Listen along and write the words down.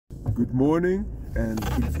Good morning, and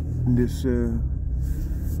in this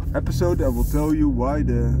episode I will tell you why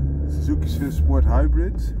the Suzuki Swift Sport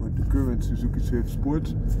Hybrid, with the current Suzuki Swift Sport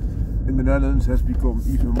in the Netherlands, has become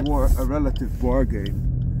even more a relative bargain.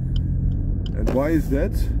 And why is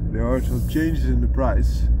that? There are some changes in the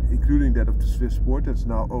price, including that of the Swift Sport, that's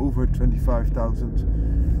now over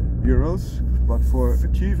 25,000 euros. But for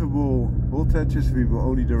achievable voltages we will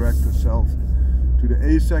only direct ourselves to the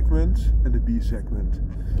A segment and the B segment.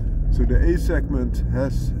 So the A segment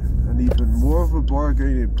has an even more of a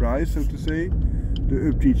bargain in price, so to say, the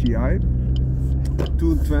Up GTI,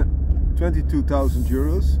 22,000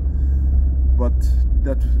 euros. But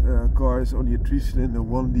that car is only a 3-cylinder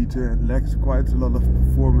 1 liter and lacks quite a lot of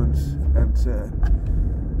performance and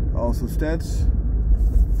also stats.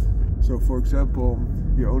 So for example,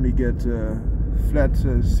 you only get flat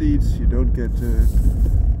seats, you don't get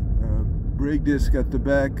brake disc at the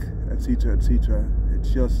back, etc, etc.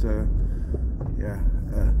 It's just how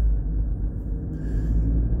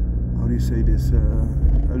do you say this,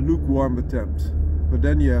 a lukewarm attempt. But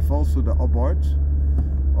then you have also the ABARTH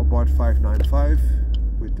 595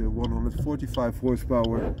 with the 145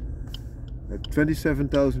 horsepower at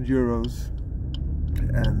 27,000 euros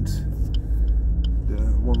and the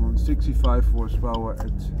 165 horsepower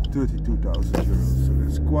at 32,000 euros. So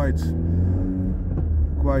that's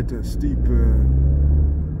quite a steep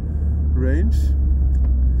range,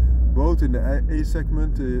 both in the A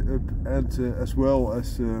segment Up and as well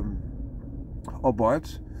as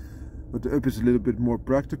ABARTH. But the Up is a little bit more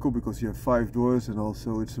practical because you have 5 doors, and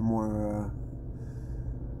also it's a more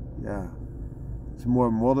it's a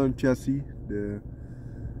more modern chassis. The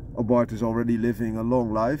ABARTH is already living a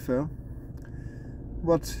long life,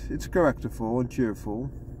 but it's characterful and cheerful,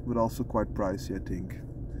 but also quite pricey, I think.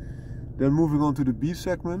 Then moving on to the B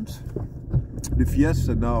segment, the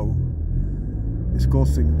Fiesta now is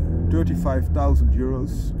costing 35,000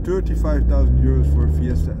 euros. 35,000 euros for a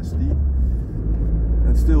Fiesta SD.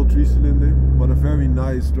 And still 3-cylinder, but a very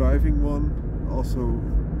nice driving one, also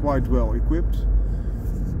quite well equipped.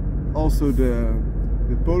 Also the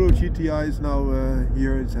POLO GTI is now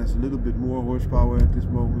here. It has a little bit more horsepower at this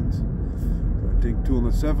moment. So I think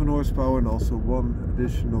 207 horsepower and also one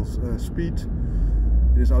additional speed.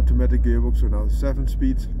 It is automatic gearbox, so now 7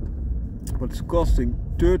 speed. But it's costing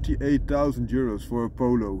 38,000 euros for a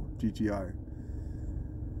POLO GTI.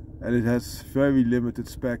 And it has very limited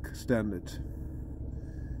spec standard.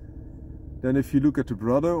 Then if you look at the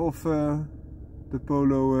brother of the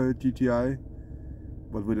POLO GTI,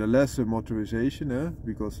 but with a lesser motorization,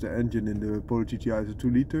 because the engine in the POLO GTI is a 2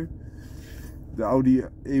 liter. The Audi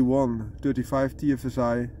A1 35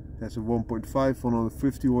 TFSI has a 1.5,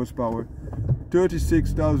 150 horsepower,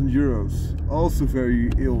 36,000 euros. Also very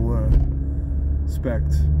ill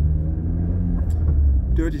spec'd.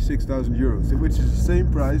 36,000 euros, which is the same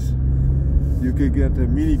price you can get a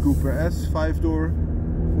Mini Cooper S 5-door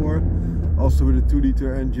for. Also with a 2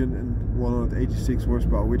 liter engine and 186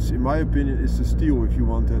 horsepower, which in my opinion is a steal if you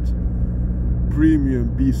want that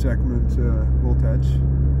premium B segment voltage.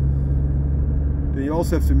 Then you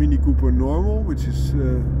also have the Mini Cooper Normal, which is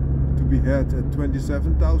to be had at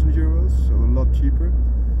 27,000 euros, so a lot cheaper.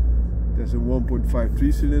 There's a 1.5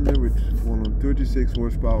 3-cylinder with 136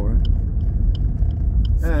 horsepower.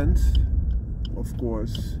 And of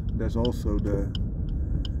course there's also the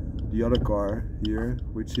other car here,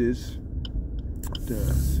 which is the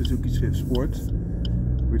Suzuki Swift Sport,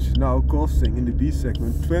 which is now costing in the B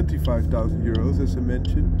segment 25,000 euros, as I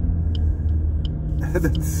mentioned. And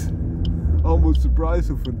that's almost the price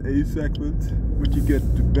of an A segment, but you get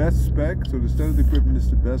the best spec, so the standard equipment is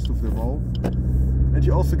the best of them all. And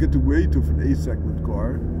you also get the weight of an A segment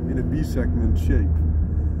car in a B segment shape.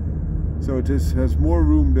 So it has more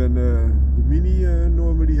room than the Mini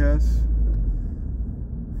normally has.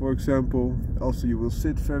 For example, also you will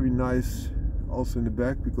sit very nice also in the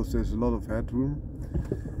back because there's a lot of headroom,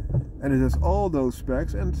 and it has all those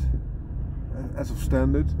specs and as of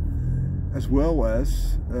standard, as well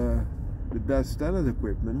as the best standard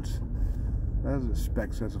equipment, as a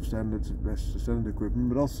specs as of standards, the best standard equipment,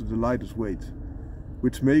 but also the lightest weight,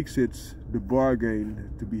 which makes it the bargain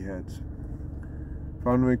to be had.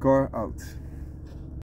 Found my car out.